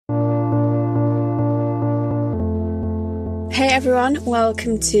Hey everyone,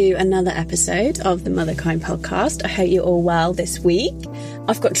 welcome to another episode of the Motherkind podcast. I hope you're all well this week.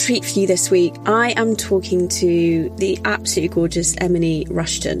 I've got a treat for you this week. I am talking to the absolutely gorgeous Eminé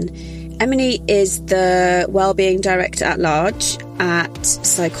Rushton. Eminé is the Wellbeing Director at Large at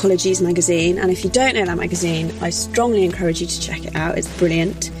Psychologies magazine, and if you don't know that magazine, I strongly encourage you to check it out. It's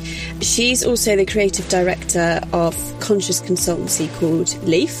brilliant. She's also the creative director of conscious consultancy called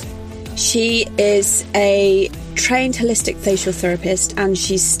Leaf. She is a trained holistic facial therapist and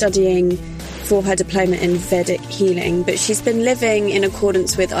she's studying for her diploma in Vedic healing, but she's been living in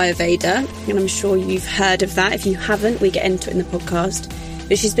accordance with Ayurveda, and I'm sure you've heard of that. If you haven't, we get into it in the podcast,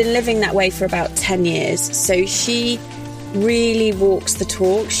 but she's been living that way for about 10 years. So she really walks the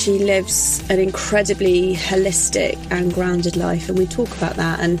talk. She lives an incredibly holistic and grounded life, and we talk about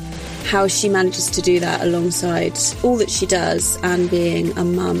that and how she manages to do that alongside all that she does and being a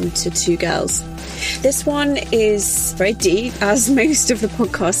mum to two girls. This one is very deep, as most of the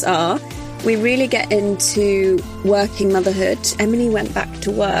podcasts are. We really get into working motherhood. Eminé went back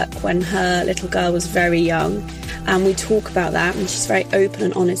to work when her little girl was very young, and we talk about that, and she's very open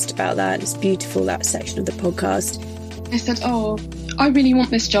and honest about that. It's beautiful, that section of the podcast. I said, I really want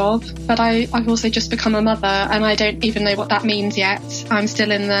this job, but I've also just become a mother and I don't even know what that means yet. I'm still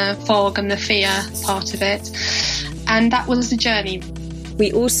in the fog and the fear part of it. And that was a journey.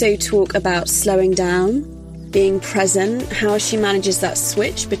 We also talk about slowing down, being present, how she manages that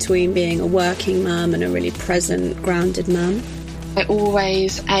switch between being a working mum and a really present, grounded mum. I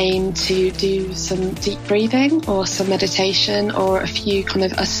always aim to do some deep breathing or some meditation or a few kind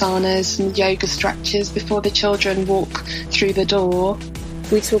of asanas and yoga stretches before the children walk through the door.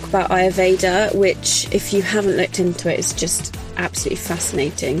 We talk about Ayurveda, which, if you haven't looked into it, is just absolutely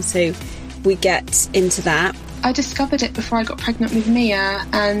fascinating. So we get into that. I discovered it before I got pregnant with Mia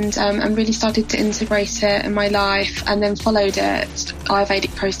and really started to integrate it in my life, and then followed it,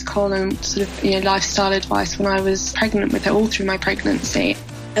 Ayurvedic protocol and sort of lifestyle advice when I was pregnant with her all through my pregnancy.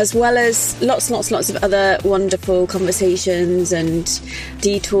 As well as lots of other wonderful conversations and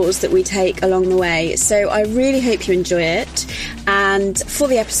detours that we take along the way. So I really hope you enjoy it. And for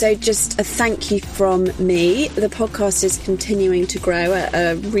the episode, just a thank you from me. The podcast is continuing to grow at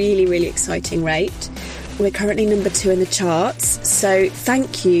a really, really exciting rate. We're currently number 2 in the charts, so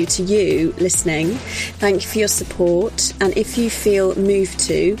thank you to you listening. Thank you for your support, and if you feel moved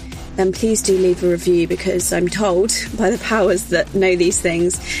to, then please do leave a review, because I'm told by the powers that know these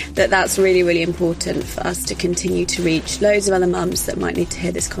things that that's really, really important for us to continue to reach loads of other mums that might need to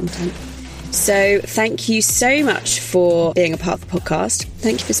hear this content. So thank you so much for being a part of the podcast.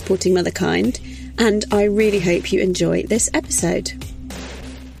 Thank you for supporting Motherkind, and I really hope you enjoy this episode.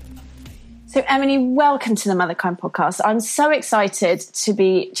 So Eminé, welcome to the Motherkind podcast. I'm so excited to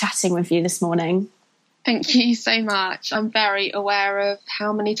be chatting with you this morning. Thank you so much. I'm very aware of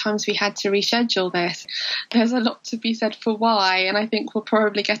how many times we had to reschedule this. There's a lot to be said for why, and I think we'll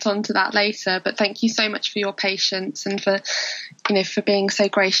probably get onto that later. But thank you so much for your patience and for being so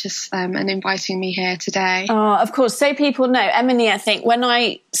gracious and inviting me here today. Oh, of course. So people know, Eminé, I think when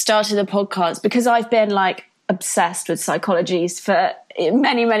I started the podcast, because I've been obsessed with psychologies for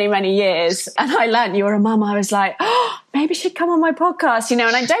many, many, many years, and I learned you were a mum, I was like, maybe she'd come on my podcast, and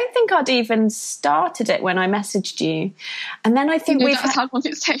I don't think I'd even started it when I messaged you. And then I think we've had one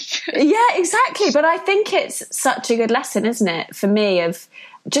it's taken. Yeah, exactly. But I think it's such a good lesson, isn't it, for me, of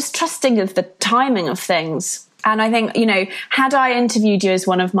just trusting of the timing of things. And I think, had I interviewed you as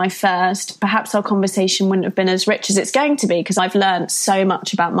one of my first, perhaps our conversation wouldn't have been as rich as it's going to be, because I've learned so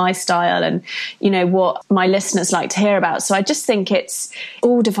much about my style and, what my listeners like to hear about. So I just think it's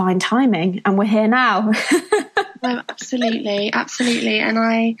all divine timing, and we're here now. No, absolutely. Absolutely. And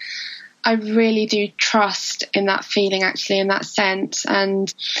I really do trust in that feeling, actually, in that sense.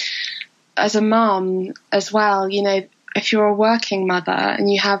 And as a mum as well, if you're a working mother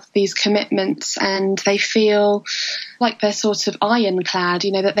and you have these commitments and they feel like they're sort of ironclad,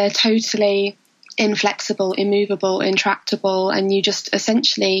 that they're totally inflexible, immovable, intractable, and you just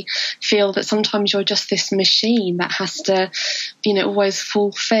essentially feel that sometimes you're just this machine that has to, always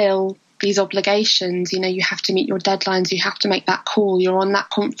fulfill these obligations. You have to meet your deadlines, you have to make that call, you're on that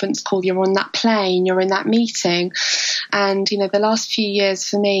conference call, you're on that plane, you're in that meeting. And, the last few years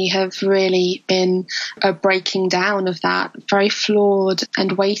for me have really been a breaking down of that very flawed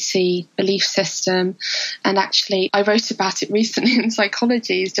and weighty belief system. And actually, I wrote about it recently in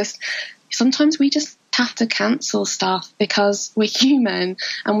Psychology, just sometimes we just have to cancel stuff because we're human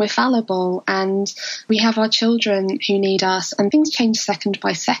and we're fallible and we have our children who need us, and things change second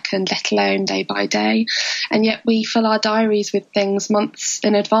by second, let alone day by day. And yet we fill our diaries with things months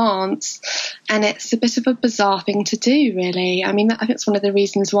in advance. And it's a bit of a bizarre thing to do, really. I mean, I think it's one of the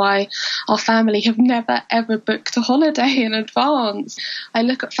reasons why our family have never, ever booked a holiday in advance. I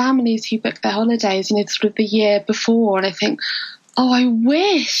look at families who book their holidays, sort of the year before, and I think, oh, I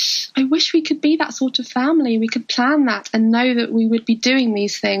wish we could be that sort of family. We could plan that and know that we would be doing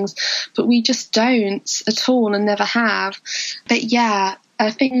these things, but we just don't at all and never have. But yeah,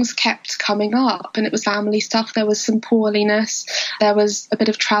 things kept coming up, and it was family stuff. There was some poorliness, there was a bit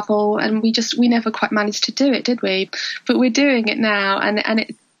of travel, and we never quite managed to do it, did we? But we're doing it now, and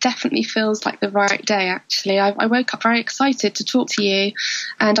it definitely feels like the right day, actually. I woke up very excited to talk to you,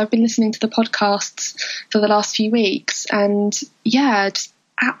 and I've been listening to the podcasts for the last few weeks, and yeah, just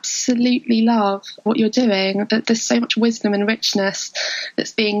absolutely love what you're doing. There's so much wisdom and richness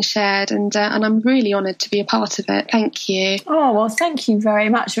that's being shared, and I'm really honoured to be a part of it. Thank you. Oh, well, thank you very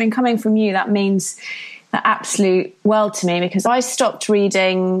much. I mean, coming from you, that means the absolute world to me, because I stopped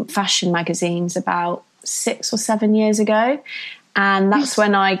reading fashion magazines about 6 or 7 years ago. And that's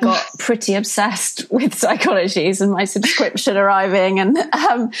when I got pretty obsessed with psychologies and my subscription arriving. And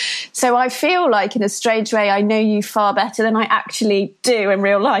so I feel like, in a strange way, I know you far better than I actually do in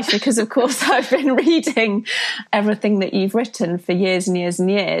real life, because, of course, I've been reading everything that you've written for years and years and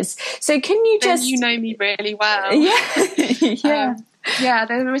years. So can you just... You know me really well. Yeah. Yeah,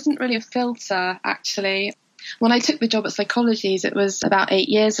 there isn't really a filter, actually. When I took the job at Psychologies, it was about 8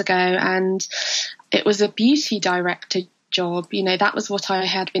 years ago, and it was a beauty director job. That was what I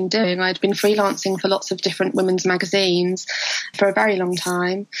had been doing. I'd been freelancing for lots of different women's magazines for a very long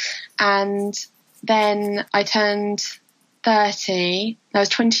time. And then I turned 30, I was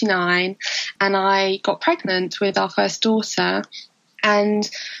 29, and I got pregnant with our first daughter. And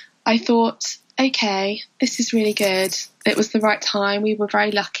I thought, okay, this is really good. It was the right time. We were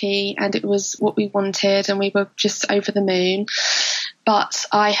very lucky, and it was what we wanted, and we were just over the moon. But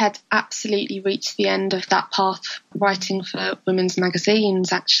I had absolutely reached the end of that path, writing for women's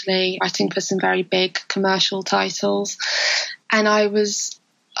magazines, actually, writing for some very big commercial titles. And I was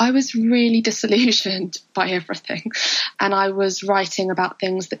really disillusioned by everything. And I was writing about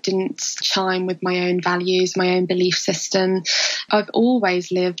things that didn't chime with my own values, my own belief system. I've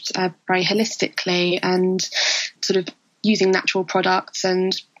always lived very holistically, and sort of using natural products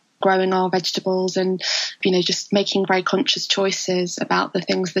and growing our vegetables, and just making very conscious choices about the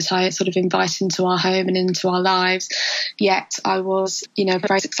things that I sort of invite into our home and into our lives. Yet I was a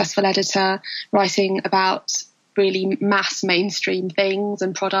very successful editor, writing about really mass mainstream things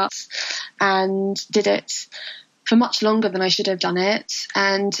and products, and did it for much longer than I should have done it,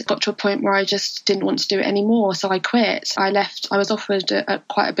 and got to a point where I just didn't want to do it anymore. So I quit. I left. I was offered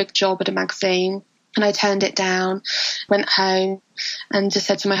quite a big job at a magazine, and I turned it down, went home and just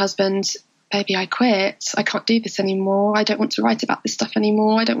said to my husband, baby, I quit. I can't do this anymore. I don't want to write about this stuff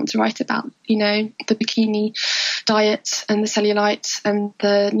anymore. I don't want to write about, the bikini diet and the cellulite and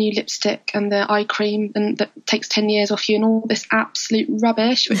the new lipstick and the eye cream and that takes 10 years off you and all this absolute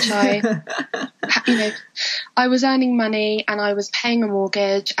rubbish, which I was earning money, and I was paying a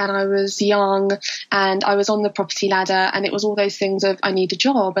mortgage, and I was young, and I was on the property ladder, and it was all those things of I need a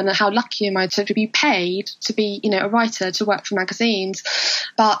job, and how lucky am I to be paid to be, a writer, to work for magazines.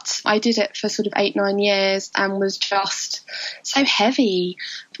 But I did it for sort of 8-9 years and was just so heavy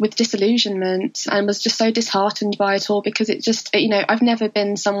with disillusionment, and was just so disheartened by it all, because it just, I've never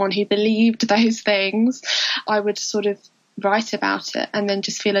been someone who believed those things. I would sort of write about it and then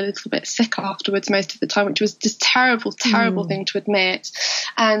just feel a little bit sick afterwards most of the time, which was just terrible thing to admit.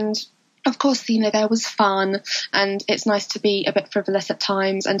 And of course, there was fun, and it's nice to be a bit frivolous at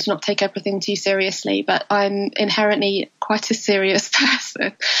times and to not take everything too seriously, but I'm inherently quite a serious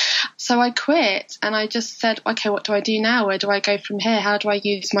person. So I quit, and I just said, okay, what do I do now? Where do I go from here? How do I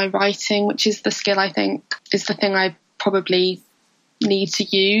use my writing, which is the skill I think is the thing I probably need to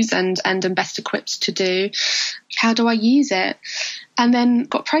use and am best equipped to do. How do I use it? And then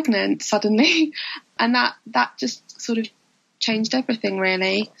got pregnant suddenly, and that just sort of changed everything,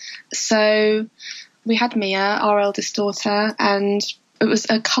 really. So we had Mia, our eldest daughter, and it was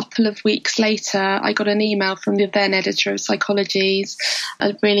a couple of weeks later I got an email from the then editor of Psychologies,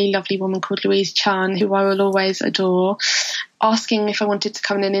 a really lovely woman called Louise Chan, who I will always adore, asking if I wanted to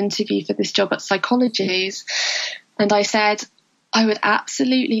come in and interview for this job at Psychologies. And I said I would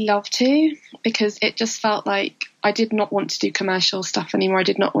absolutely love to, because it just felt like I did not want to do commercial stuff anymore. I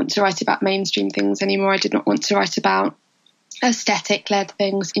did not want to write about mainstream things anymore. I did not want to write about aesthetic-led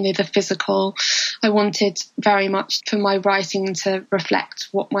things, the physical. I wanted very much for my writing to reflect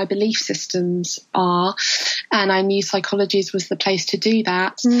what my belief systems are, and I knew psychology was the place to do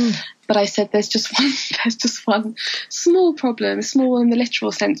that. But I said, there's just one small problem, small in the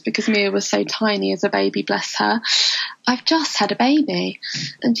literal sense, because Mia was so tiny as a baby, bless her. I've just had a baby.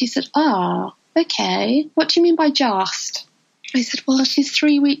 And she said, okay, what do you mean by just? I said, well, she's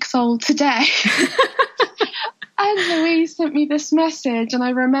 3 weeks old today. And Louise sent me this message, and I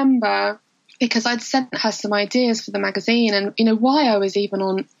remember, because I'd sent her some ideas for the magazine, and why I was even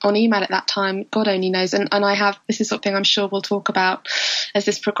on email at that time, God only knows. And I have, this is something I'm sure we'll talk about as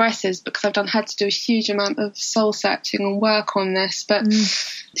this progresses, because I've had to do a huge amount of soul searching and work on this. But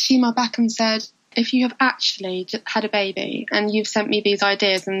she emailed back and said, if you have actually had a baby and you've sent me these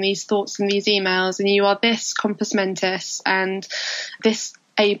ideas and these thoughts and these emails, and you are this compos mentis and this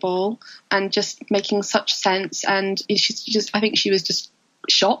able and just making such sense, and I think she was just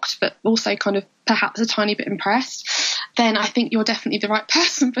shocked, but also kind of perhaps a tiny bit impressed, then I think you're definitely the right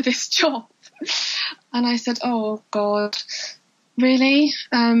person for this job. And I said, oh God, really?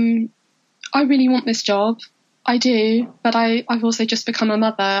 I really want this job. I do, but I've also just become a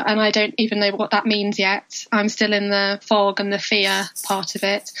mother, and I don't even know what that means yet. I'm still in the fog and the fear part of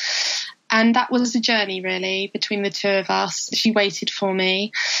it. And that was a journey, really, between the two of us. She waited for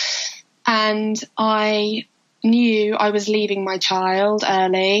me, and I knew I was leaving my child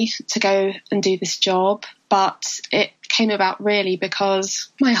early to go and do this job. But it came about really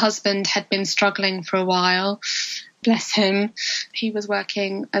because my husband had been struggling for a while. Bless him. He was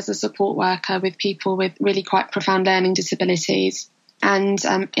working as a support worker with people with really quite profound learning disabilities. And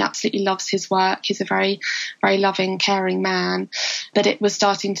he absolutely loves his work. He's a very, very loving, caring man. But it was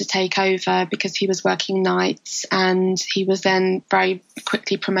starting to take over because he was working nights, and he was then very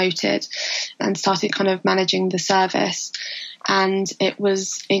quickly promoted and started kind of managing the service. And it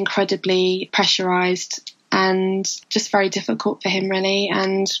was incredibly pressurised and just very difficult for him, really.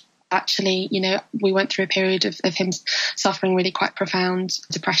 And actually, we went through a period of him suffering really quite profound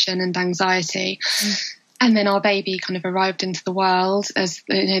depression and anxiety. And then our baby kind of arrived into the world as,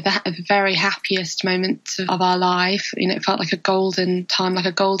 the very happiest moment of our life. It felt like a golden time, like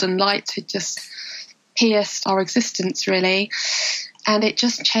a golden light had just pierced our existence, really. And it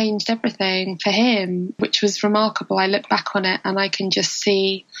just changed everything for him, which was remarkable. I look back on it and I can just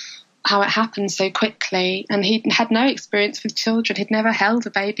see how it happened so quickly. And he had no experience with children. He'd never held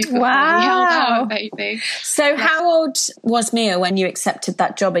a baby before. Wow. He held our baby. So how old was Mia when you accepted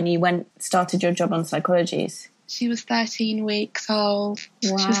that job and you started your job on psychologies? She was 13 weeks old.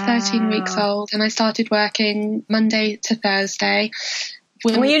 Wow. She was 13 weeks old, and I started working Monday to Thursday.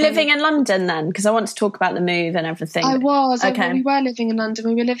 Were you living in London then? Because I want to talk about the move and everything. I was. Okay. We were living in London.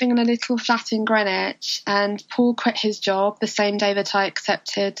 We were living in a little flat in Greenwich, and Paul quit his job the same day that I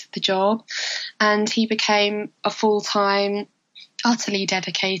accepted the job, and he became a full-time, utterly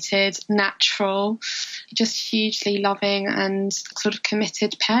dedicated, natural, just hugely loving and sort of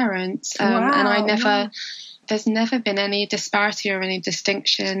committed parent. And there's never been any disparity or any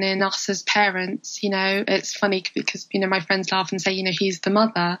distinction in us as parents. It's funny because, my friends laugh and say, he's the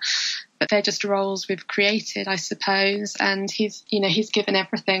mother, but they're just roles we've created, I suppose. And he's given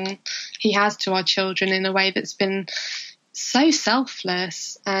everything he has to our children in a way that's been so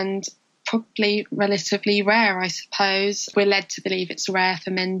selfless and probably relatively rare, I suppose. We're led to believe it's rare for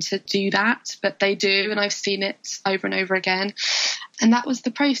men to do that, but they do. And I've seen it over and over again. And that was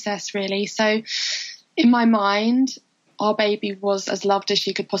the process, really. So in my mind, our baby was as loved as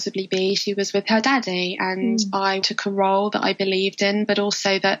she could possibly be. She was with her daddy, and I took a role that I believed in, but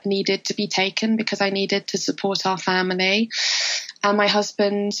also that needed to be taken because I needed to support our family. And my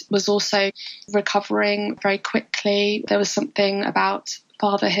husband was also recovering very quickly. There was something about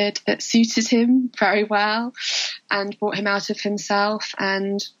fatherhood that suited him very well and brought him out of himself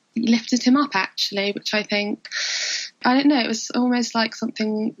and lifted him up, actually, which I think, I don't know, it was almost like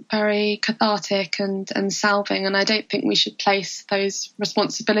something very cathartic and salving. And I don't think we should place those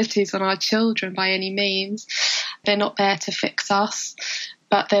responsibilities on our children by any means. They're not there to fix us,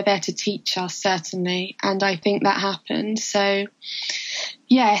 but they're there to teach us, certainly. And I think that happened. So,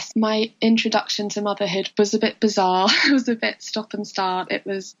 yes, my introduction to motherhood was a bit bizarre. It was a bit stop and start. It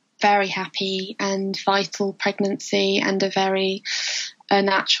was very happy and vital pregnancy and a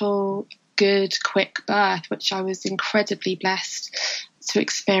natural, good, quick birth, which I was incredibly blessed to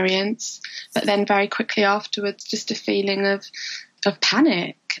experience. But then very quickly afterwards, just a feeling of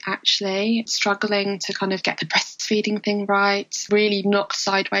panic, actually, struggling to kind of get the breastfeeding thing right, really knocked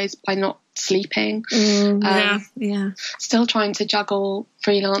sideways by not sleeping. Yeah. Still trying to juggle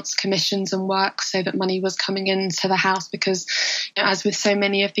freelance commissions and work so that money was coming into the house, because as with so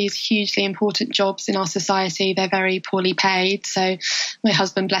many of these hugely important jobs in our society, they're very poorly paid. So my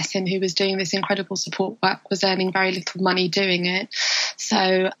husband, bless him, who was doing this incredible support work, was earning very little money doing it.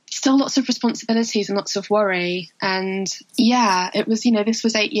 So still lots of responsibilities and lots of worry. And yeah, it was, this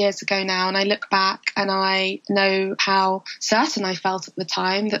was 8 years ago now, and I look back and I know how certain I felt at the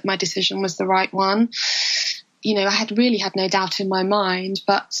time that my decision was the right one. I had no doubt in my mind,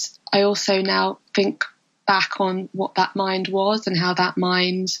 but I also now think back on what that mind was and how that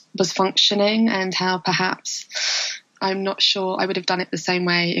mind was functioning, and how perhaps I'm not sure I would have done it the same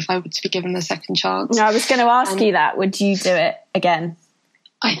way if I were to be given a second chance. No, I was going to ask you that. Would you do it again?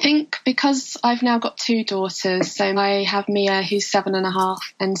 I think because I've now got 2 daughters, so I have Mia, who's 7.5,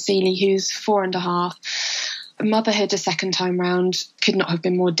 and Celie, who's 4.5. Motherhood a second time round could not have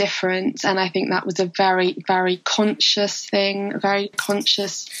been more different. And I think that was a very, very conscious thing, a very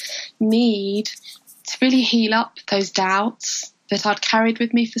conscious need to really heal up those doubts that I'd carried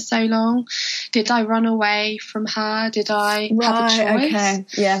with me for so long. Did I run away from her? Did I have a choice? Okay.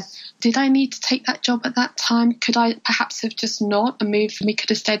 Yeah. Did I need to take that job at that time? Could I perhaps have just not and moved? We could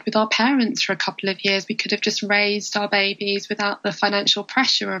have stayed with our parents for a couple of years. We could have just raised our babies without the financial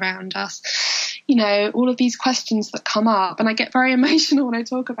pressure around us. All of these questions that come up, and I get very emotional when I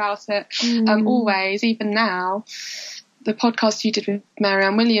talk about it, always, even now. The podcast you did with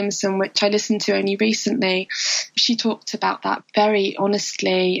Marianne Williamson, which I listened to only recently, she talked about that very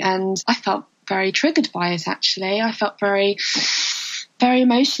honestly, and I felt very triggered by it, actually. I felt very, very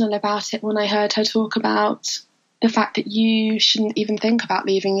emotional about it when I heard her talk about the fact that you shouldn't even think about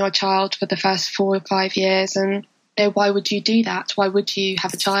leaving your child for the first 4 or 5 years. And why would you do that? Why would you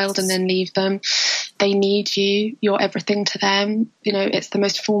have a child and then leave them? They need you. You're everything to them. It's the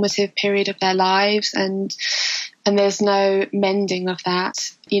most formative period of their lives, and there's no mending of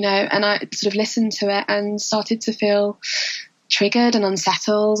that, and I sort of listened to it and started to feel triggered and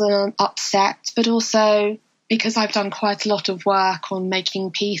unsettled and upset, but also because I've done quite a lot of work on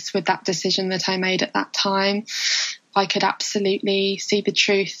making peace with that decision that I made at that time, I could absolutely see the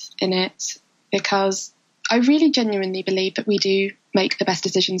truth in it, because I really genuinely believe that we do make the best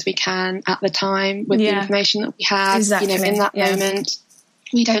decisions we can at the time with the information that we have. Exactly. In that moment,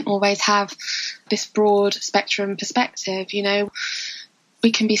 we don't always have this broad spectrum perspective.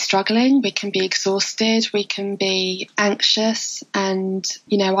 We can be struggling, we can be exhausted, we can be anxious, and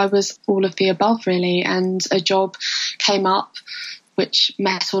I was all of the above, really. And a job came up which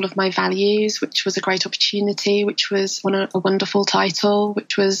met all of my values, which was a great opportunity, which was a wonderful title,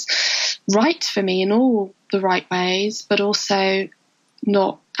 which was right for me in all the right ways, but also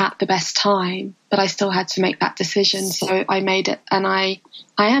not at the best time. But I still had to make that decision. So I made it, and I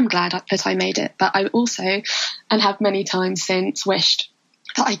am glad that I made it. But I also, and have many times since, wished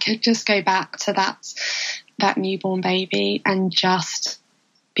that I could just go back to that newborn baby and just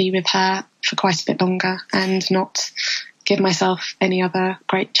be with her for quite a bit longer and not give myself any other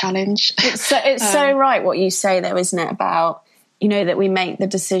great challenge. It's so right what you say, though, isn't it, about, that we make the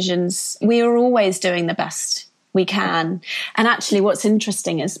decisions. We are always doing the best we can. And actually what's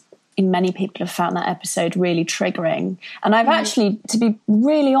interesting is many people have found that episode really triggering. And I've actually, to be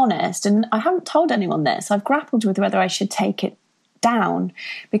really honest, and I haven't told anyone this, I've grappled with whether I should take it down,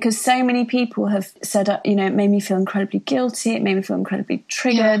 because so many people have said, it made me feel incredibly guilty, it made me feel incredibly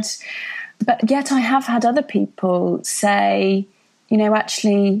triggered. But yet I have had other people say,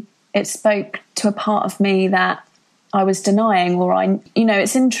 actually it spoke to a part of me that I was denying, or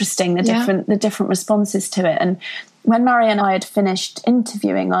it's interesting, the different responses to it. And when Marianne and I had finished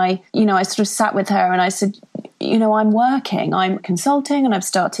interviewing, I sort of sat with her and I said, I'm working, I'm consulting, and I've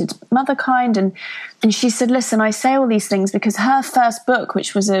started Motherkind. And she said, listen, I say all these things because her first book,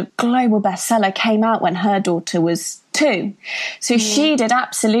 which was a global bestseller, came out when her daughter was 2. So she did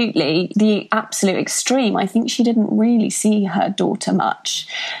absolutely the absolute extreme. I think she didn't really see her daughter much,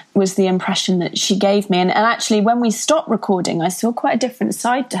 was the impression that she gave me. And actually, when we stopped recording, I saw quite a different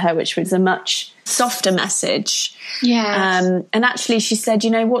side to her, which was a much softer message. Yeah. And actually she said,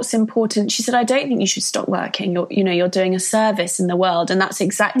 what's important? She said, I don't think you should stop working. You're doing a service in the world. And that's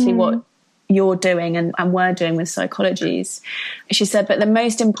exactly what you're doing and we're doing with Psychologies. She said, but the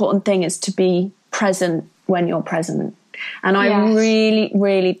most important thing is to be present when you're present. And I really,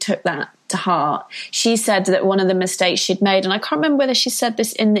 really took that to heart. She said that one of the mistakes she'd made, and I can't remember whether she said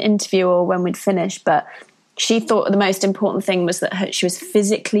this in the interview or when we'd finished, but she thought the most important thing was that she was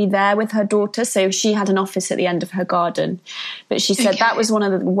physically there with her daughter. So she had an office at the end of her garden. But she said that was one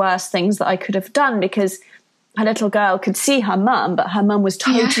of the worst things that I could have done, because her little girl could see her mum, but her mum was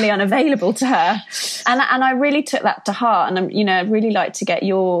totally unavailable to her. And I really took that to heart. And, I'd really like to get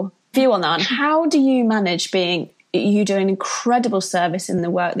your view on that. And how do you manage you do an incredible service in the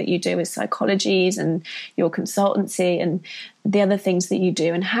work that you do with psychologies and your consultancy and the other things that you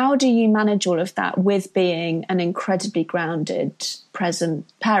do. And how do you manage all of that with being an incredibly grounded,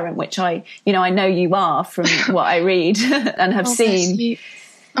 present parent, which I know you are from what I read and have seen.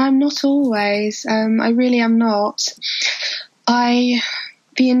 I'm not always. I really am not. The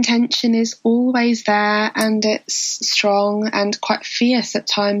intention is always there, and it's strong and quite fierce at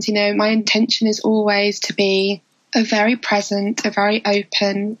times. My intention is always to be a very present, a very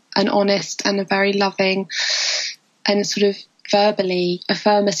open and honest and a very loving and sort of verbally,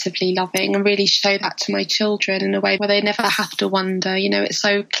 affirmatively loving, and really show that to my children in a way where they never have to wonder. It's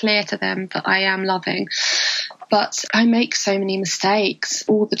so clear to them that I am loving. But I make so many mistakes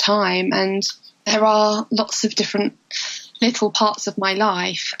all the time, and there are lots of different little parts of my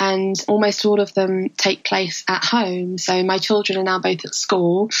life, and almost all of them take place at home. So my children are now both at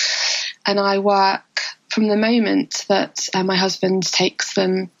school, and I work from the moment that my husband takes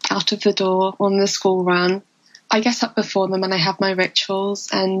them out of the door on the school run. I get up before them and I have my rituals,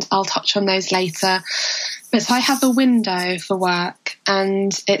 and I'll touch on those later. But so I have a window for work,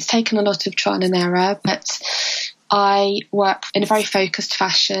 and it's taken a lot of trial and error, but I work in a very focused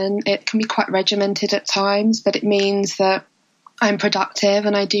fashion. It can be quite regimented at times, but it means that I'm productive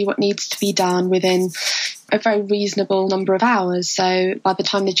and I do what needs to be done within a very reasonable number of hours. So by the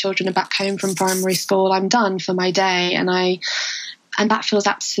time the children are back home from primary school, I'm done for my day, and that feels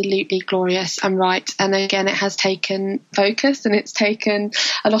absolutely glorious and right. And again, it has taken focus and it's taken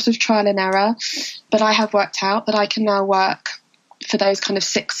a lot of trial and error, but I have worked out that I can now work for those kind of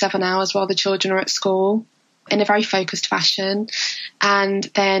 6-7 hours while the children are at school in a very focused fashion, and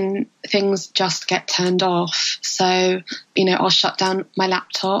then things just get turned off. So, I'll shut down my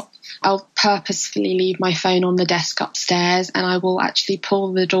laptop. I'll purposefully leave my phone on the desk upstairs, and I will actually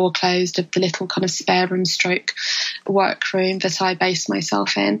pull the door closed of the little kind of spare room stroke workroom that I base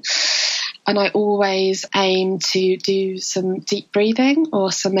myself in. And I always aim to do some deep breathing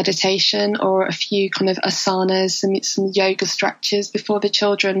or some meditation or a few kind of asanas, some yoga stretches before the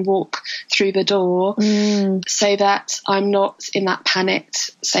children walk through the door, so that I'm not in that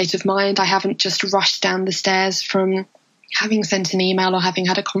panicked state of mind. I haven't just rushed down the stairs from having sent an email or having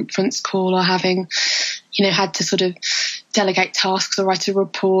had a conference call or having, had to sort of delegate tasks or write a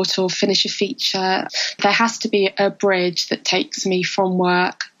report or finish a feature. There has to be a bridge that takes me from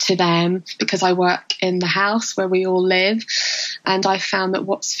work to them, because I work in the house where we all live. And I found that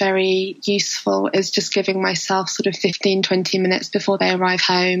what's very useful is just giving myself sort of 15-20 minutes before they arrive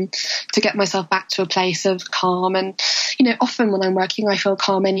home to get myself back to a place of calm. And, often when I'm working, I feel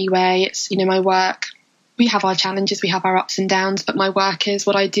calm anyway. It's, my work. We have our challenges, we have our ups and downs, but my work is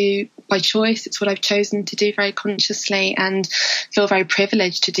what I do by choice. It's what I've chosen to do very consciously, and feel very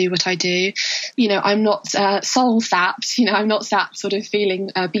privileged to do what I do. I'm not soul sapped. I'm not sapped sort of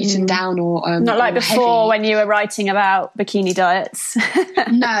feeling beaten down or not like or before heavy. When you were writing about bikini diets.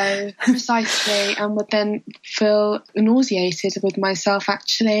 No, precisely, and would then feel nauseated with myself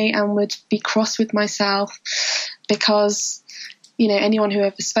actually, and would be cross with myself because, anyone who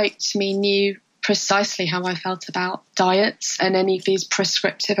ever spoke to me knew precisely how I felt about diets and any of these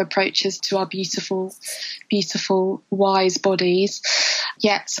prescriptive approaches to our beautiful, beautiful, wise bodies.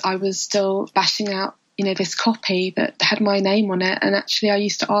 Yet I was still bashing out, this copy that had my name on it. And actually I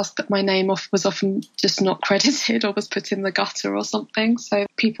used to ask that my name was often just not credited or was put in the gutter or something. So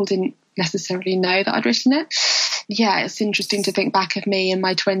people didn't necessarily know that I'd written it. Yeah, it's interesting to think back of me in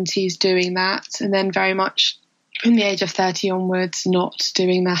my 20s doing that, and then very much from the age of 30 onwards, not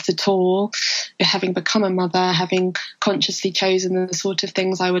doing that at all, having become a mother, having consciously chosen the sort of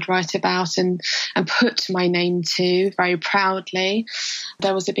things I would write about and put my name to very proudly.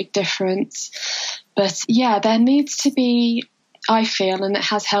 There was a big difference. But yeah, there needs to be, I feel, and it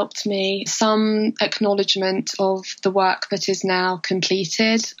has helped me, some acknowledgement of the work that is now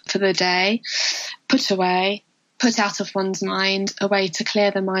completed for the day, put away, put out of one's mind, a way to clear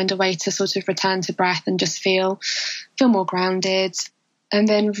the mind, a way to sort of return to breath and just feel more grounded, and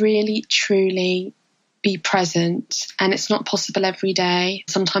then really, truly be present. And it's not possible every day.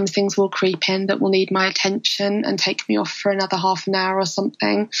 Sometimes things will creep in that will need my attention and take me off for another half an hour or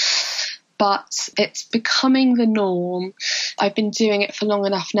something. But it's becoming the norm. I've been doing it for long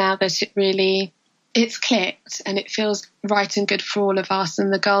enough now that it really it's clicked and it feels right and good for all of us.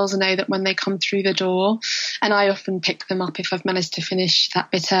 And the girls know that when they come through the door, and I often pick them up if I've managed to finish that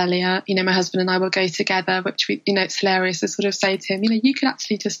bit earlier, you know, my husband and I will go together, which we, you know, it's hilarious to sort of say to him, you know, you could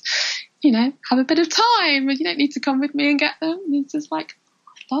actually just, you know, have a bit of time and you don't need to come with me and get them. And he's just like,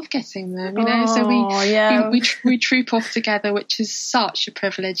 I love getting them, you know. So we troop off together, which is such a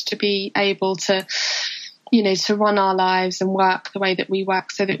privilege to be able to, you know, to run our lives and work the way that we work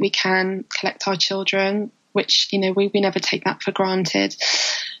so that we can collect our children, which, you know, we never take that for granted.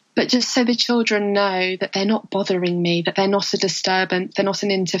 But just so the children know that they're not bothering me, that they're not a disturbance, they're not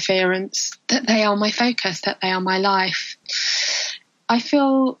an interference, that they are my focus, that they are my life. I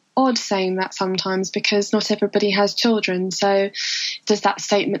feel odd saying that sometimes because not everybody has children. So does that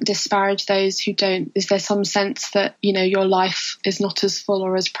statement disparage those who don't? Is there some sense that, you know, your life is not as full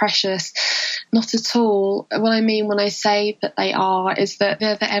or as precious? Not at all. What I mean when I say that they are is that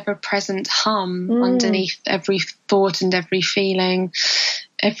they're the ever-present hum underneath every thought and every feeling.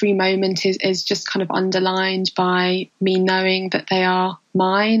 Every moment is just kind of underlined by me knowing that they are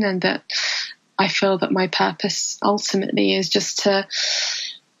mine, and that I feel that my purpose ultimately is just to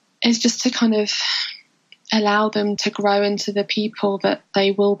kind of allow them to grow into the people that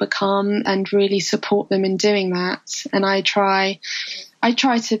they will become and really support them in doing that. And I try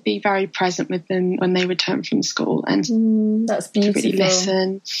to be very present with them when they return from school and that's beautiful. To really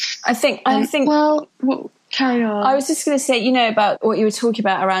listen. I think. Well, carry on. I was just going to say, you know, about what you were talking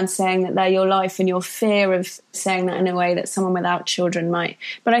about around saying that they're your life and your fear of saying that in a way that someone without children might.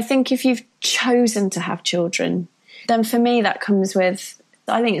 But I think if you've chosen to have children, then for me that comes with,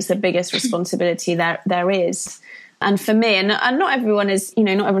 I think it's the biggest responsibility there is. And for me, and not everyone is, you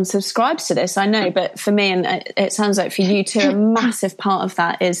know, not everyone subscribes to this, I know, but for me, and it sounds like for you too, a massive part of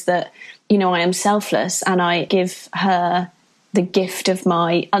that is that, you know, I am selfless and I give her the gift of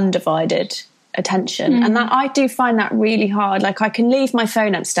my undivided attention. And that I do find that really hard. Like I can leave my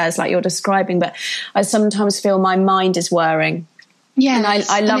phone upstairs like you're describing, but I sometimes feel my mind is whirring. Yeah, and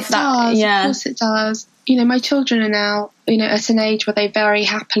I love that. Does. Yeah, of course it does. You know, my children are now, you know, at an age where they very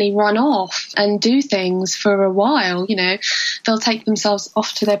happily run off and do things for a while. You know, they'll take themselves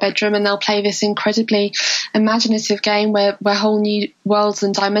off to their bedroom and they'll play this incredibly imaginative game where whole new worlds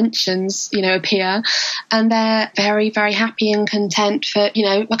and dimensions, you know, appear, and they're very, very happy and content for, you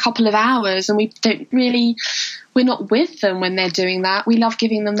know, a couple of hours. And we're not with them when they're doing that. We love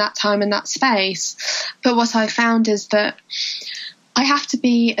giving them that time and that space. But what I found is that I have to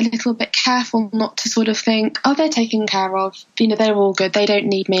be a little bit careful not to sort of think, oh, they're taken care of, you know, they're all good, they don't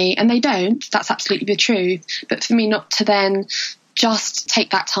need me. And they don't. That's absolutely the truth. But for me not to then just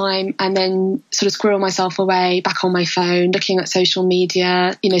take that time and then sort of squirrel myself away back on my phone, looking at social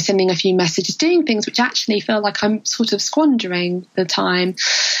media, you know, sending a few messages, doing things which actually feel like I'm sort of squandering the time.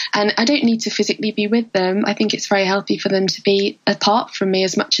 And I don't need to physically be with them. I think it's very healthy for them to be apart from me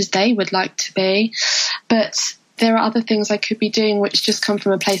as much as they would like to be. But there are other things I could be doing which just come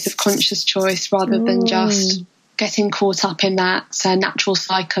from a place of conscious choice rather than just getting caught up in that natural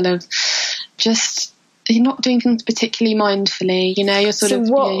cycle of just, you're not doing things particularly mindfully, you know, you're sort of...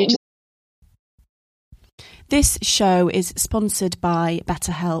 you're just... This show is sponsored by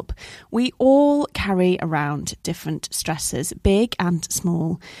BetterHelp. We all carry around different stressors, big and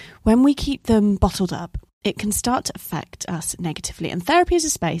small. When we keep them bottled up, it can start to affect us negatively. And therapy is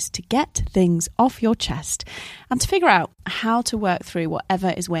a space to get things off your chest and to figure out how to work through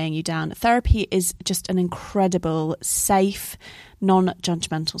whatever is weighing you down. Therapy is just an incredible, safe,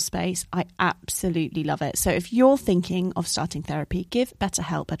 non-judgmental space. I absolutely love it. So if you're thinking of starting therapy, give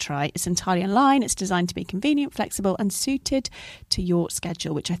BetterHelp a try. It's entirely online. It's designed to be convenient, flexible and suited to your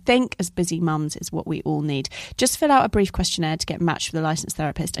schedule, which I think as busy mums is what we all need. Just fill out a brief questionnaire to get matched with a licensed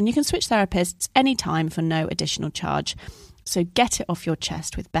therapist, and you can switch therapists anytime for no additional charge. So get it off your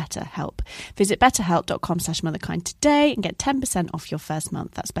chest with BetterHelp. Visit betterhelp.com/motherkind today and get 10% off your first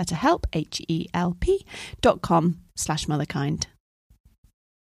month. That's BetterHelp, HELP.com/motherkind.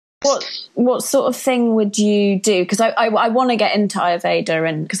 What sort of thing would you do? Because I want to get into Ayurveda,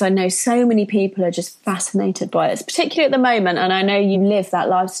 and because I know so many people are just fascinated by it, particularly at the moment, and I know you live that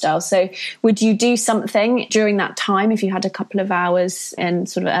lifestyle. So would you do something during that time if you had a couple of hours in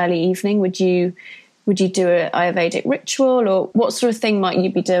sort of early evening? Would you do an Ayurvedic ritual, or what sort of thing might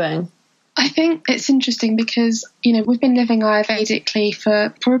you be doing? I think it's interesting because, you know, we've been living Ayurvedically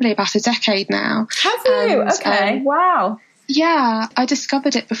for probably about a decade now. Have you? Okay, wow. Yeah, I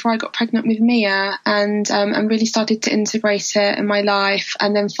discovered it before I got pregnant with Mia, and really started to integrate it in my life,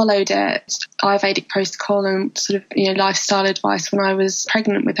 and then followed it, Ayurvedic protocol and sort of, lifestyle advice when I was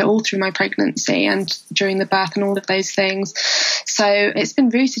pregnant with her, all through my pregnancy and during the birth and all of those things. So it's been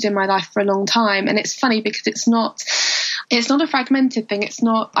rooted in my life for a long time. And it's funny because it's not a fragmented thing. It's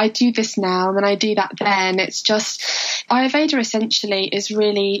not, I do this now and then I do that then. It's just, Ayurveda essentially is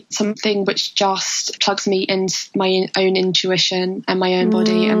really something which just plugs me into my own intuition and my own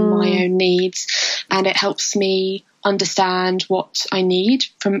body and my own needs. And it helps me understand what I need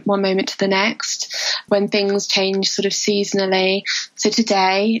from one moment to the next when things change sort of seasonally. So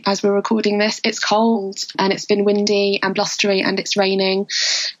today, as we're recording this, it's cold and it's been windy and blustery and it's raining.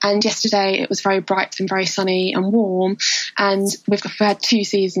 And yesterday it was very bright and very sunny and warm. And we've had 2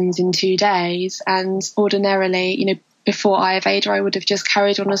 seasons in 2 days. And ordinarily, before Ayurveda, I would have just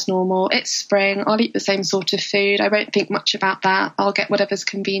carried on as normal. It's spring. I'll eat the same sort of food. I won't think much about that. I'll get whatever's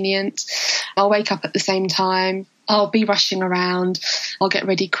convenient. I'll wake up at the same time. I'll be rushing around. I'll get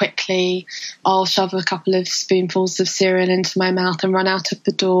ready quickly. I'll shove a couple of spoonfuls of cereal into my mouth and run out of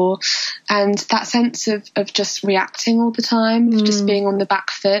the door. And that sense of just reacting all the time, of just being on the back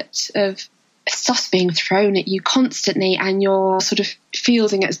foot, of stuff's being thrown at you constantly and you're sort of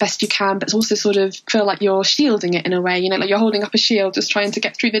fielding it as best you can, but also sort of feel like you're shielding it in a way, like you're holding up a shield, just trying to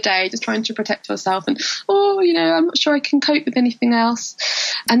get through the day, just trying to protect yourself. And, I'm not sure I can cope with anything else.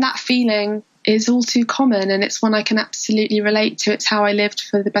 And that feeling is all too common, and it's one I can absolutely relate to. It's how I lived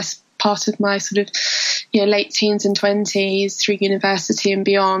for the best part of my sort of late teens and 20s through university and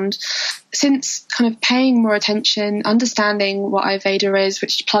beyond. Since kind of paying more attention, understanding what Ayurveda is,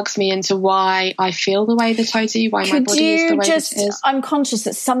 which plugs me into why I feel the way that I do, why my body is the way that it is. I'm conscious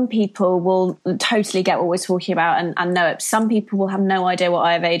that some people will totally get what we're talking about and know it. Some people will have no idea what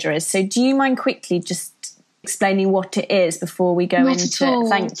Ayurveda is. So do you mind quickly just explaining what it is before we go into it?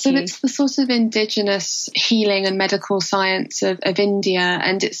 Thank you. So it's the sort of indigenous healing and medical science of India,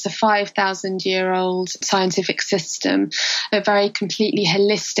 and it's a 5,000-year-old scientific system, a very completely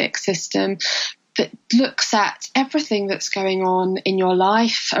holistic system that looks at everything that's going on in your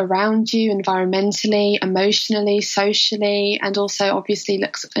life, around you, environmentally, emotionally, socially, and also obviously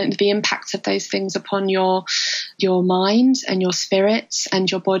looks at the impact of those things upon your mind and your spirit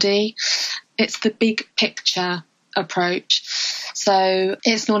and your body. It's the big picture approach. So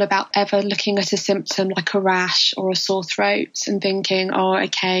it's not about ever looking at a symptom like a rash or a sore throat and thinking,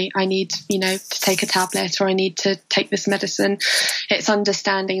 okay, I need, to take a tablet or I need to take this medicine. It's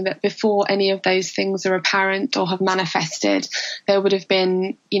understanding that before any of those things are apparent or have manifested, there would have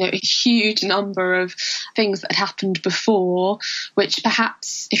been, a huge number of things that had happened before, which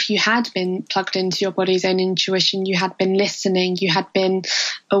perhaps if you had been plugged into your body's own intuition, you had been listening, you had been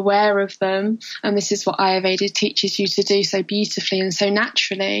aware of them. And this is what Ayurveda teaches you to do so beautifully and so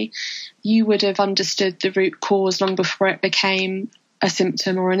naturally, you would have understood the root cause long before it became a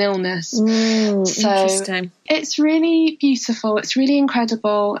symptom or an illness. So interesting. It's really beautiful, it's really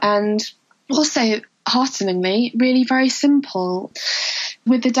incredible, and also hearteningly really very simple.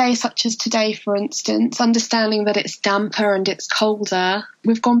 With a day such as today, for instance, understanding that it's damper and it's colder,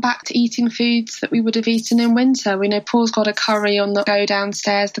 we've gone back to eating foods that we would have eaten in winter. We know Paul's got a curry on the go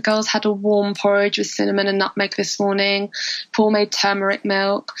downstairs. The girls had a warm porridge with cinnamon and nutmeg this morning. Paul made turmeric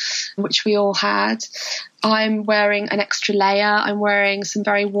milk, which we all had. I'm wearing an extra layer. I'm wearing some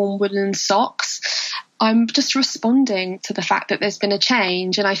very warm woolen socks. I'm just responding to the fact that there's been a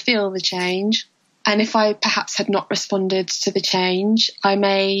change, and I feel the change. And if I perhaps had not responded to the change, I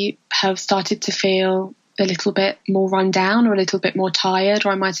may have started to feel a little bit more run down or a little bit more tired,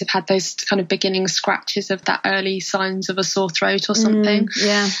 or I might have had those kind of beginning scratches of that early signs of a sore throat or something.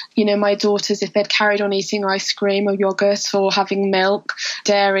 My daughters, if they'd carried on eating ice cream or yogurt or having milk,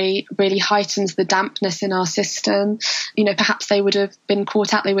 dairy really heightens the dampness in our system. Perhaps they would have been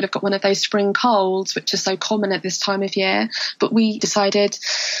caught out. They would have got one of those spring colds, which are so common at this time of year. But we decided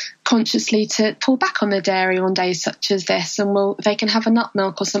consciously to pull back on the dairy on days such as this, and they can have a nut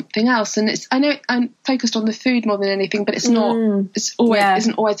milk or something else. And I know I'm focused on the food more than anything, but it's not. It's always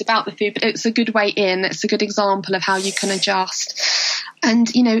isn't always about the food, but it's a good way in. It's a good example of how you can adjust.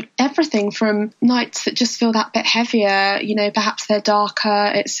 And everything from nights that just feel that bit heavier, perhaps they're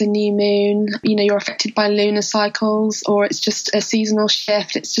darker, it's a new moon, you're affected by lunar cycles, or it's just a seasonal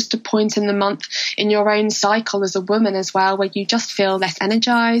shift. It's just a point in the month in your own cycle as a woman as well, where you just feel less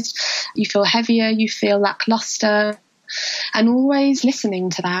energized, you feel heavier, you feel lackluster. and always listening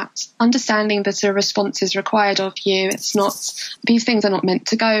to that, understanding that a response is required of you. It's not, these things are not meant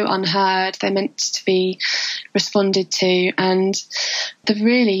to go unheard. They're meant to be responded to. And the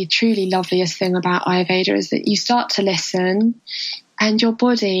really, truly loveliest thing about Ayurveda is that you start to listen and your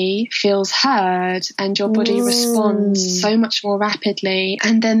body feels heard and your body responds so much more rapidly.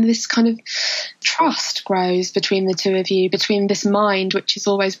 And then this kind of trust grows between the two of you, between this mind, which is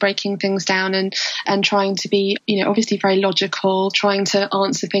always breaking things down and trying to be, obviously very logical, trying to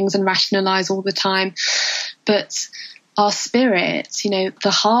answer things and rationalize all the time. But our spirit,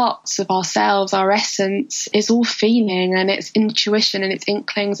 the hearts of ourselves, our essence is all feeling, and it's intuition and it's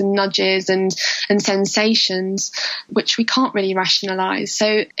inklings and nudges and sensations, which we can't really rationalize.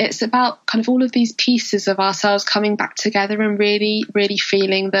 So it's about kind of all of these pieces of ourselves coming back together and really, really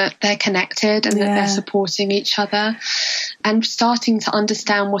feeling that they're connected and that they're supporting each other, and starting to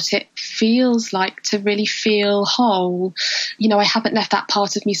understand what it feels like to really feel whole. I haven't left that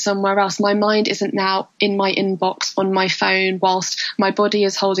part of me somewhere else. My mind isn't now in my inbox on my phone whilst my body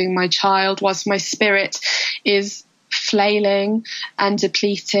is holding my child, whilst my spirit is flailing and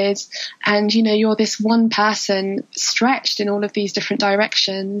depleted. And, you're this one person stretched in all of these different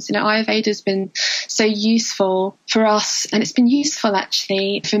directions. Ayurveda has been so useful for us, and it's been useful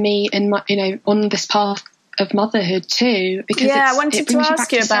actually for me in my, on this path of motherhood too, because I wanted to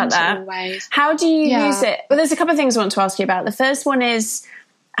ask you about that. Always. How do you use it? Well, there's a couple of things I want to ask you about. The first one is,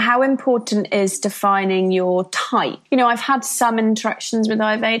 how important is defining your type? I've had some interactions with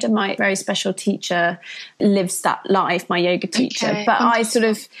Ayurveda. My very special teacher lives that life, my yoga teacher. Okay. But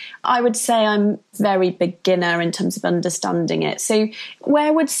I would say I'm very beginner in terms of understanding it. So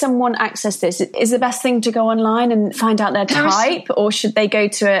where would someone access this? Is the best thing to go online and find out their type, or should they go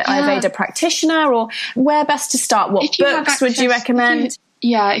to an Ayurveda practitioner, or where best to start? What books would you recommend?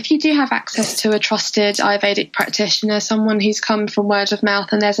 If you do have access to a trusted Ayurvedic practitioner, someone who's come from word of mouth,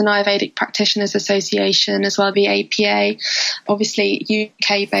 and there's an Ayurvedic Practitioners Association as well, the APA, obviously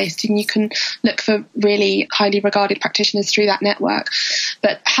UK based, and you can look for really highly regarded practitioners through that network.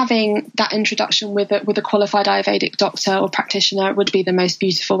 But having that introduction with a qualified Ayurvedic doctor or practitioner would be the most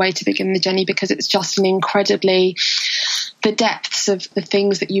beautiful way to begin the journey, because it's just an incredibly, the depths of the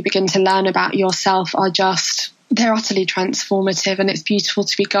things that you begin to learn about yourself are just, they're utterly transformative, and it's beautiful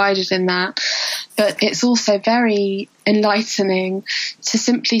to be guided in that. But it's also very enlightening to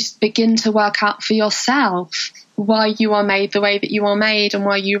simply begin to work out for yourself why you are made the way that you are made, and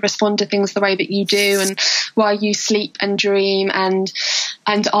why you respond to things the way that you do, and why you sleep and dream and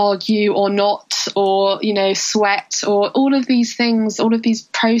argue or not, or sweat, or all of these things, all of these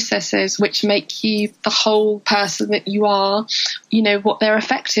processes which make you the whole person that you are, what they're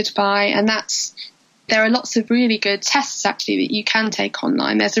affected by. And there are lots of really good tests actually that you can take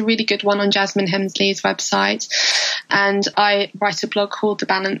online. There's a really good one on Jasmine Hemsley's website, and I write a blog called The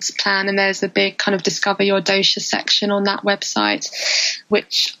Balance Plan, and there's a big kind of discover your dosha section on that website,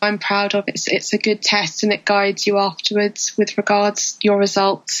 which I'm proud of. It's a good test, and it guides you afterwards with regards your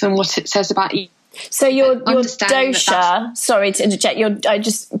results and what it says about you. So your dosha, sorry to interject,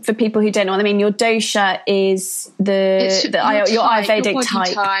 just for people who don't know what I mean, your dosha is your Ayurvedic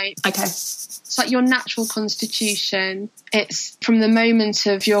type. Okay. It's like your natural constitution. It's from the moment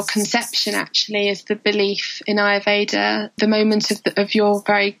of your conception, actually, is the belief in Ayurveda. The moment of your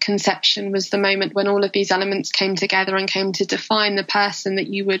very conception was the moment when all of these elements came together and came to define the person that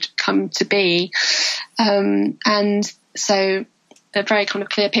you would come to be. And so a very kind of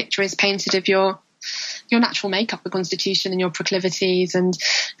clear picture is painted of your natural makeup, the constitution, and your proclivities, and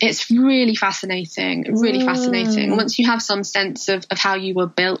it's really fascinating. Once you have some sense of how you were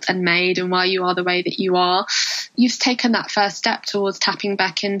built and made and why you are the way that you are, you've taken that first step towards tapping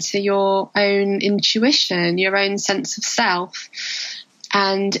back into your own intuition, your own sense of self.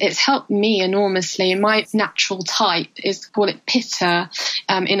 And it's helped me enormously. My natural type is, call it Pitta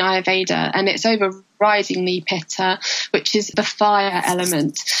in Ayurveda, and it's overridingly Pitta, which is the fire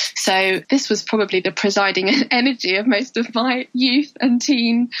element. So this was probably the presiding energy of most of my youth and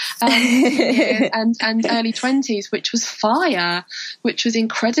teen years and early 20s, which was fire, which was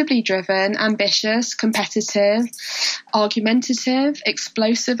incredibly driven, ambitious, competitive, argumentative,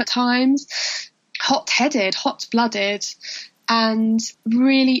 explosive at times, hot-headed, hot-blooded, and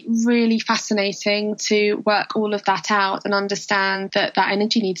really, really fascinating to work all of that out and understand that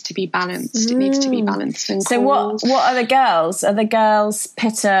energy needs to be balanced. It needs to be balanced. And so what are the girls? Are the girls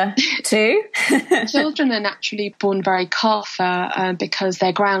Pitta too? Children are naturally born very Kapha because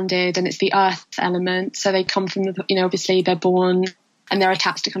they're grounded, and it's the earth element. So they come from, obviously they're born and they're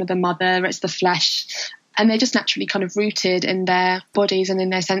attached to kind of the mother. It's the flesh And they're just naturally kind of rooted in their bodies and in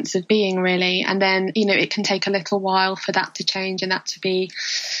their sense of being, really. And then, it can take a little while for that to change and that to be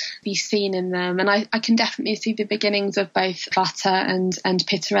seen in them. And I can definitely see the beginnings of both Vata and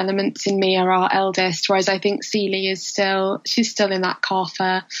Pitta elements in Mia, our eldest, whereas I think Seely she's still in that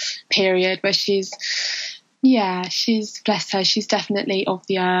Kapha period where she's bless her, she's definitely of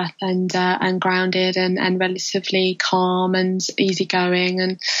the earth and grounded and relatively calm and easygoing.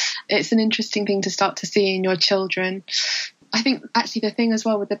 And it's an interesting thing to start to see in your children. I think actually the thing as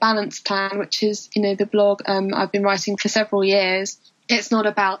well with the balance plan, which is, the blog I've been writing for several years, it's not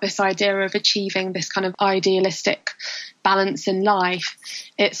about this idea of achieving this kind of idealistic balance in life.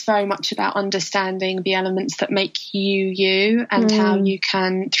 It's very much about understanding the elements that make you and how you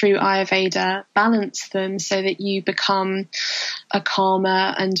can, through Ayurveda, balance them so that you become a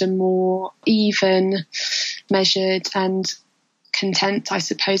calmer and a more even, measured and content, I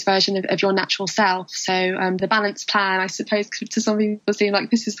suppose, version of your natural self. So the balance plan, I suppose, to some people seem like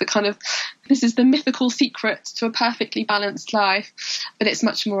this is the mythical secret to a perfectly balanced life, but it's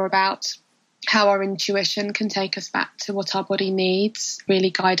much more about how our intuition can take us back to what our body needs, really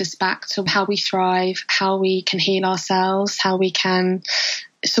guide us back to how we thrive, how we can heal ourselves, how we can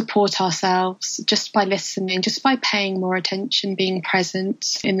support ourselves just by listening, just by paying more attention, being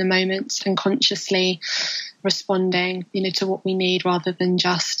present in the moment and consciously responding, to what we need rather than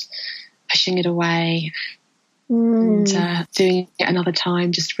just pushing it away and doing it another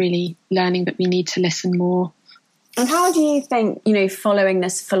time, just really learning that we need to listen more. And how do you think, following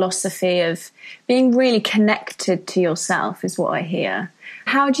this philosophy of being really connected to yourself is what I hear.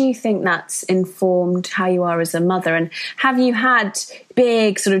 How do you think that's informed how you are as a mother? And have you had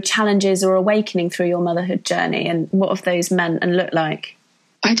big sort of challenges or awakening through your motherhood journey? And what have those meant and looked like?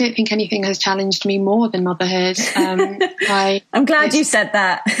 I don't think anything has challenged me more than motherhood. I'm glad you said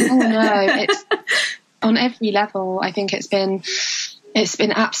that. Oh no, it's on every level. I think it's been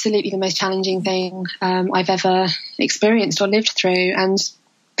absolutely the most challenging thing I've ever experienced or lived through, and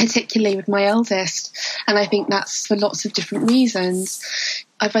particularly with my eldest. And I think that's for lots of different reasons.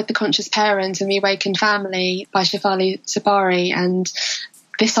 I've read The Conscious Parent and The Awakened Family by Shefali Tsabari, and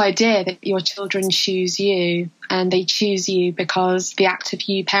this idea that your children choose you, and they choose you because the act of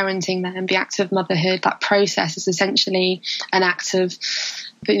you parenting them, the act of motherhood, that process is essentially an act of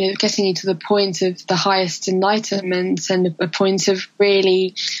getting you to the point of the highest enlightenment and a point of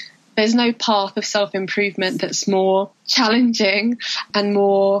really, there's no path of self-improvement that's more challenging and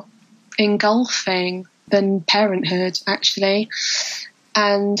more engulfing than parenthood, actually.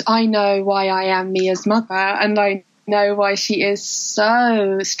 And I know why I am Mia's mother, and I know why she is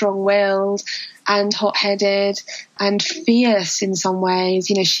so strong-willed and hot-headed and fierce in some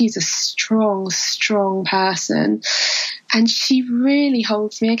ways. She's a strong person, and she really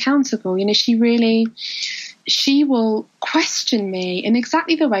holds me accountable. She will question me in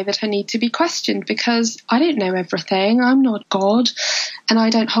exactly the way that I need to be questioned, because I don't know everything. I'm not God, and I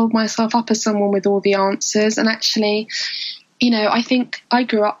don't hold myself up as someone with all the answers. And actually, I think I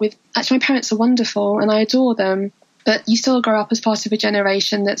grew up with, actually my parents are wonderful and I adore them, but you still grow up as part of a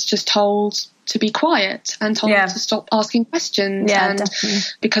generation that's just told to be quiet and told to stop asking questions. Yeah, and definitely.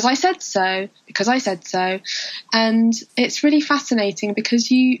 because I said so. And it's really fascinating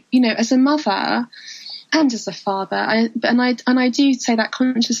because you as a mother and as a father, I do say that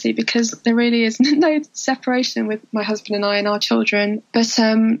consciously because there really is no separation with my husband and I and our children. But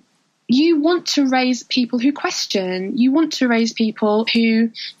you want to raise people who question. You want to raise people who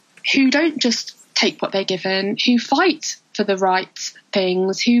don't just take what they're given, who fight for the right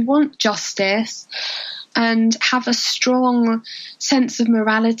things, who want justice and have a strong sense of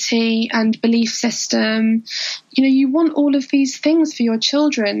morality and belief system. You want all of these things for your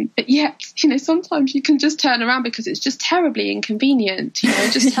children, but yet, sometimes you can just turn around because it's just terribly inconvenient.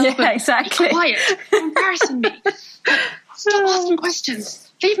 Just tell them, exactly. Be quiet, you're embarrassing me. Stop asking questions.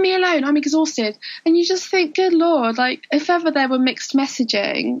 Leave me alone, I'm exhausted. And you just think, good Lord, if ever there were mixed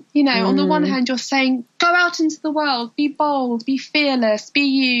messaging, on the one hand, you're saying, go out into the world, be bold, be fearless, be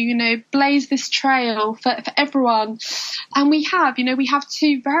you, blaze this trail for everyone. And we have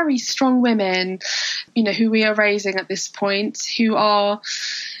two very strong women, who we are raising at this point, who are,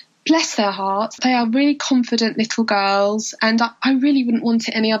 bless their hearts, they are really confident little girls. And I really wouldn't want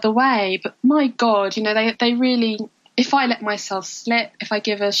it any other way. But my God, they really... If I let myself slip, if I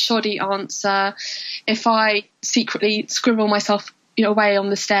give a shoddy answer, if I secretly scribble myself away on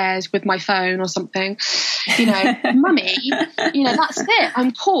the stairs with my phone or something, mummy, that's it,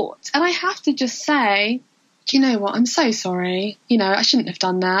 I'm caught. And I have to just say, do you know what, I'm so sorry. I shouldn't have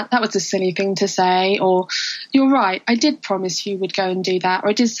done that. That was a silly thing to say. Or, you're right, I did promise you would go and do that. Or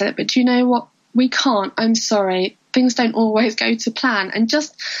I did say it, but do you know what? we can't, I'm sorry, things don't always go to plan, and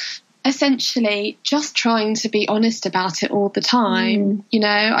just essentially just trying to be honest about it all the time. You know,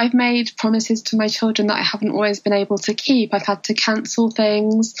 I've made promises to my children that I haven't always been able to keep. I've had to cancel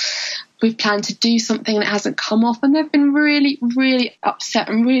things. We've planned to do something that hasn't come off, and they've been really, really upset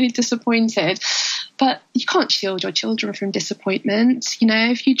and really disappointed. But you can't shield your children from disappointment. You know,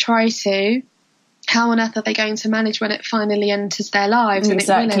 if you try to, how on earth are they going to manage when it finally enters their lives?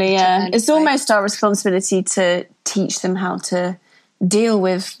 Exactly, yeah. It's almost our responsibility to teach them how to deal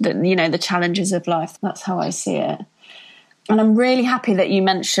with the challenges of life. That's how I see it. And I'm really happy that you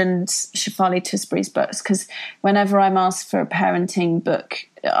mentioned Shefali Tusbury's books, because whenever I'm asked for a parenting book,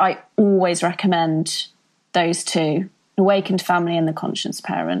 I always recommend those two, Awakened Family and The Conscious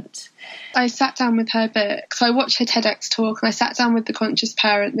Parent. I sat down with her book. So I watched her TEDx talk, and I sat down with The Conscious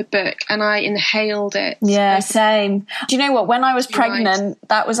Parent, the book, and I inhaled it. Yeah, same. Do you know what? When I was pregnant,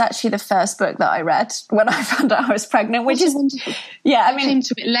 that was actually the first book that I read when I found out I was pregnant, which is wonderful. Yeah, I mean, it came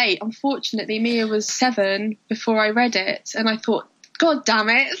to it late. Unfortunately, Mia was 7 before I read it, and I thought, God damn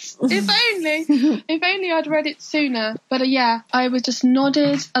it, if only I'd read it sooner. But I was just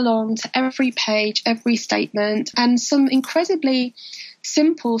nodded along to every page, every statement, and some incredibly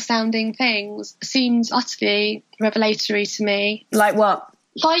simple sounding things seemed utterly revelatory to me. Like what?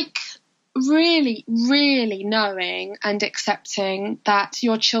 Like really, really knowing and accepting that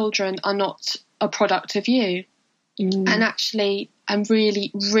your children are not a product of you. And actually, and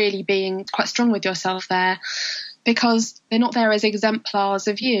really, really being quite strong with yourself there, because they're not there as exemplars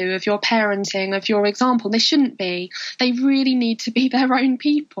of you, of your parenting, of your example. They shouldn't be. They really need to be their own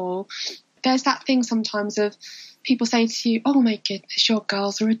people. There's that thing sometimes of people say to you, oh my goodness, your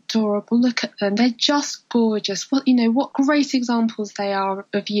girls are adorable. Look at them. They're just gorgeous. What great examples they are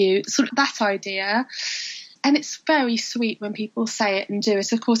of you. Sort of that idea. And it's very sweet when people say it and do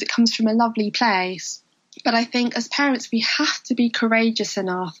it. Of course, it comes from a lovely place. But I think as parents, we have to be courageous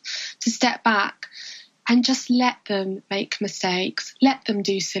enough to step back and just let them make mistakes, let them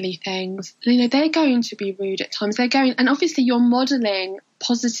do silly things. They're going to be rude at times. And obviously you're modelling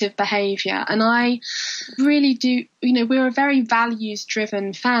positive behaviour. And I really do, we're a very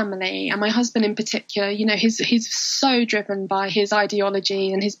values-driven family. And my husband in particular, he's so driven by his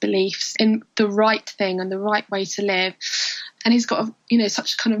ideology and his beliefs in the right thing and the right way to live. And he's got,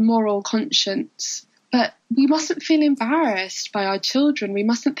 such a kind of moral conscience. But we mustn't feel embarrassed by our children. We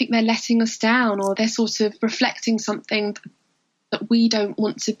mustn't think they're letting us down, or they're sort of reflecting something that we don't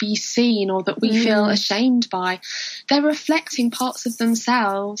want to be seen or that we feel ashamed by. They're reflecting parts of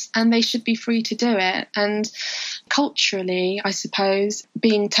themselves, and they should be free to do it. And culturally, I suppose,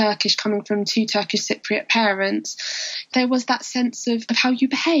 being Turkish, coming from 2 Turkish Cypriot parents, there was that sense of how you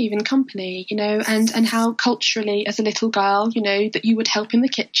behave in company, and how culturally as a little girl, that you would help in the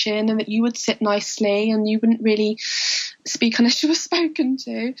kitchen and that you would sit nicely and you wouldn't really speak unless you were spoken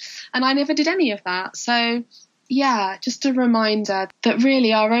to. And I never did any of that. So yeah, just a reminder that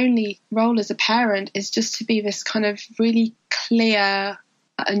really our only role as a parent is just to be this kind of really clear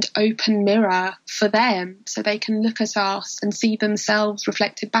and open mirror for them, so they can look at us and see themselves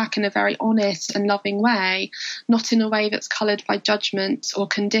reflected back in a very honest and loving way, not in a way that's coloured by judgment or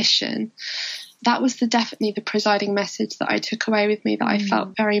condition. That was definitely the presiding message that I took away with me, that I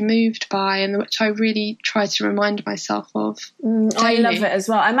felt very moved by, and which I really try to remind myself of daily. I love it as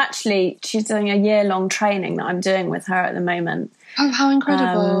well. She's doing a year-long training that I'm doing with her at the moment. Oh, how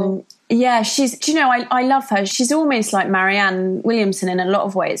incredible. Yeah, I love her. She's almost like Marianne Williamson in a lot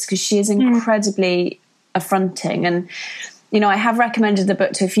of ways, because she is incredibly affronting. And, I have recommended the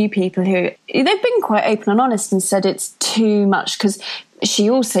book to a few people who, they've been quite open and honest and said it's too much, because she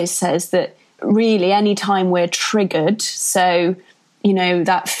also says that really any time we're triggered, so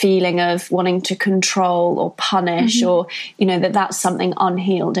that feeling of wanting to control or punish, or that's something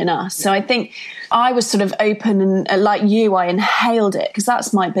unhealed in us. So I think I was sort of open, and like you, I inhaled it, because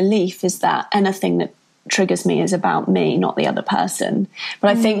that's my belief, is that anything that triggers me is about me, not the other person. But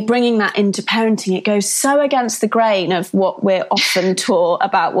I think bringing that into parenting, it goes so against the grain of what we're often taught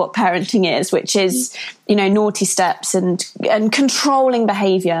about what parenting is, which is, naughty steps and controlling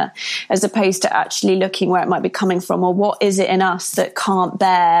behaviour, as opposed to actually looking where it might be coming from, or what is it in us that can't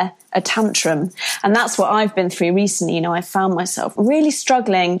bear a tantrum. And that's what I've been through recently. I found myself really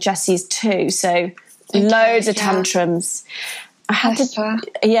struggling. Jesse's 2, so loads of tantrums. I had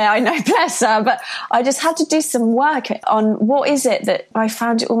I know, bless her, but I just had to do some work on what is it that I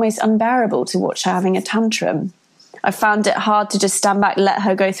found it almost unbearable to watch her having a tantrum. I found it hard to just stand back, let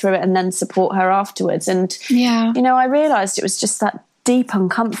her go through it, and then support her afterwards. And, I realised it was just that deep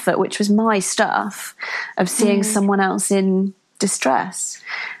uncomfort, which was my stuff, of seeing someone else in distress.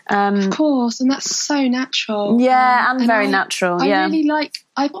 Of course, and that's so natural. Yeah, and very natural. I really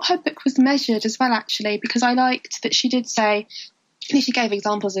I thought her book was measured as well, actually, because I liked that she did say, she gave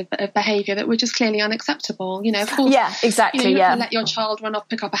examples of behaviour that were just clearly unacceptable. You know, of course. Yeah, exactly. You know, let your child run off,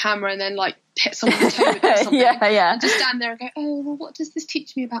 pick up a hammer, and then like hit someone in the toe with it or something. Yeah. And just stand there and go, oh, well, what does this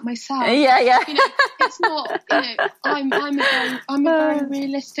teach me about myself? Yeah. You know, it's not. You know, I'm a very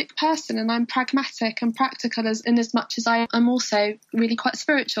realistic person, and I'm pragmatic and practical in as much as I'm also really quite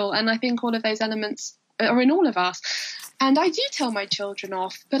spiritual. And I think all of those elements are in all of us. And I do tell my children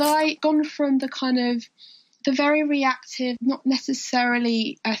off, but I've gone from the very reactive, not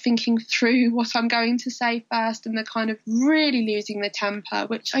necessarily thinking through what I'm going to say first, and the kind of really losing the temper,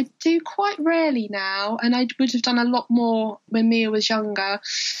 which I do quite rarely now, and I would have done a lot more when Mia was younger.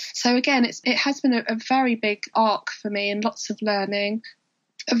 So again, it has been a very big arc for me, and lots of learning,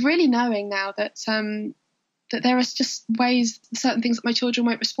 of really knowing now that there are just ways, certain things that my children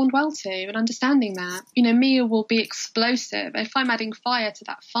won't respond well to, and understanding that. You know, Mia will be explosive. If I'm adding fire to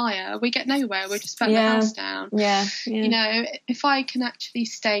that fire, we get nowhere. We'll just burn the house down. Yeah. You know, if I can actually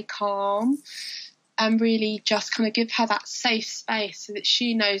stay calm and really just kind of give her that safe space so that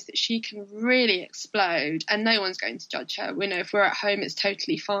she knows that she can really explode and no one's going to judge her. You know, if we're at home, it's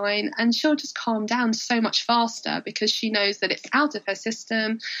totally fine. And she'll just calm down so much faster because she knows that it's out of her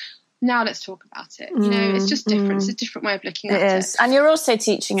system. Now let's talk about it. You know, it's just different. It's a different way of looking at it. It is. And you're also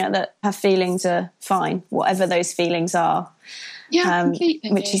teaching her that her feelings are fine, whatever those feelings are. Yeah,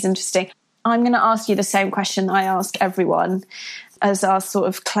 completely. Which is interesting. I'm going to ask you the same question I ask everyone as our sort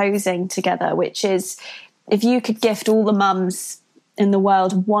of closing together, which is, if you could gift all the mums in the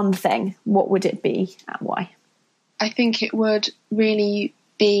world one thing, what would it be and why? I think it would really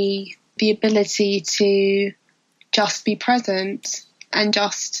be the ability to just be present and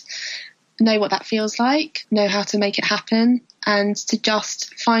just know what that feels like, know how to make it happen, and to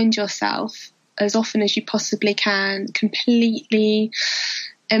just find yourself as often as you possibly can, completely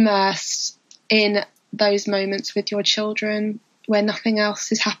immersed in those moments with your children where nothing else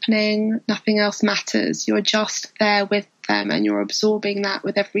is happening, nothing else matters. You're just there with them and you're absorbing that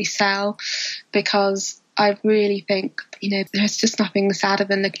with every cell, because I really think, you know, there's just nothing sadder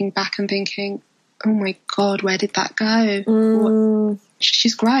than looking back and thinking, oh my God, where did that go?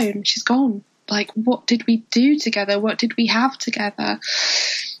 She's grown, she's gone. Like, what did we do together? What did we have together?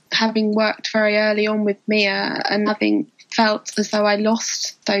 Having worked very early on with Mia and having felt as though I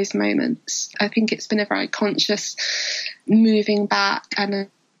lost those moments, I think it's been a very conscious moving back and a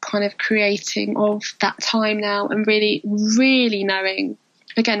kind of creating of that time now, and really, really knowing,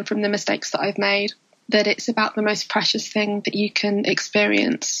 again, from the mistakes that I've made, that it's about the most precious thing that you can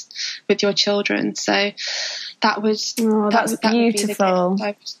experience with your children. So that's beautiful.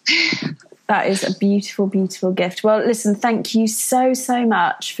 That is a beautiful, beautiful gift. Well, listen, thank you so, so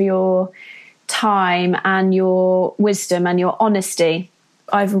much for your time and your wisdom and your honesty.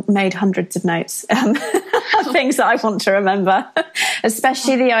 I've made hundreds of notes, things that I want to remember,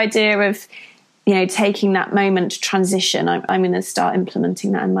 especially the idea of, you know, taking that moment to transition. I'm going to start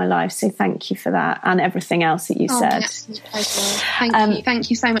implementing that in my life. So thank you for that and everything else that you said. Absolute pleasure. Thank you. Thank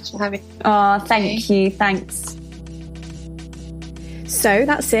you so much for having me. Oh, thank you. Thanks. So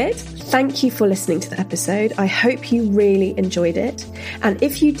that's it. Thank you for listening to the episode. I hope you really enjoyed it. And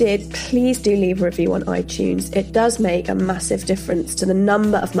if you did, please do leave a review on iTunes. It does make a massive difference to the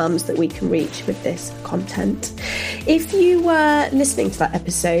number of mums that we can reach with this content. If you were listening to that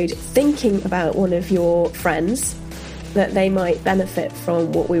episode thinking about one of your friends that they might benefit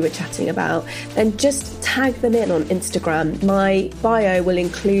from what we were chatting about, then just tag them in on Instagram. My bio will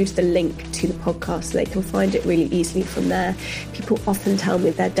include the link to the podcast so they can find it really easily from there. People often tell me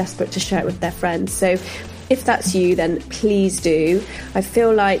they're desperate to share it with their friends. So if that's you, then please do. I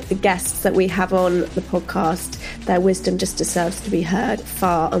feel like the guests that we have on the podcast, their wisdom just deserves to be heard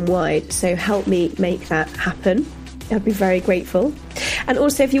far and wide. So help me make that happen. I'd be very grateful. And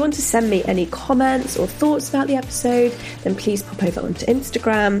also, if you want to send me any comments or thoughts about the episode, then please pop over onto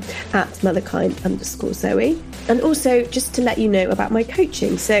Instagram at motherkind_Zoe. And also, just to let you know about my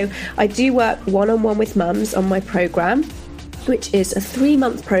coaching. So I do work one-on-one with mums on my programme, which is a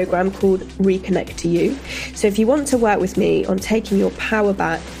 3-month program called Reconnect to You. So if you want to work with me on taking your power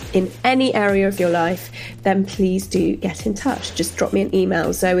back in any area of your life, then please do get in touch. Just drop me an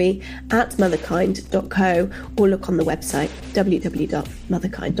email, zoe@motherkind.co, or look on the website,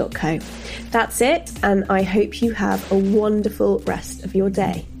 www.motherkind.co. That's it, and I hope you have a wonderful rest of your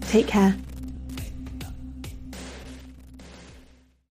day. Take care.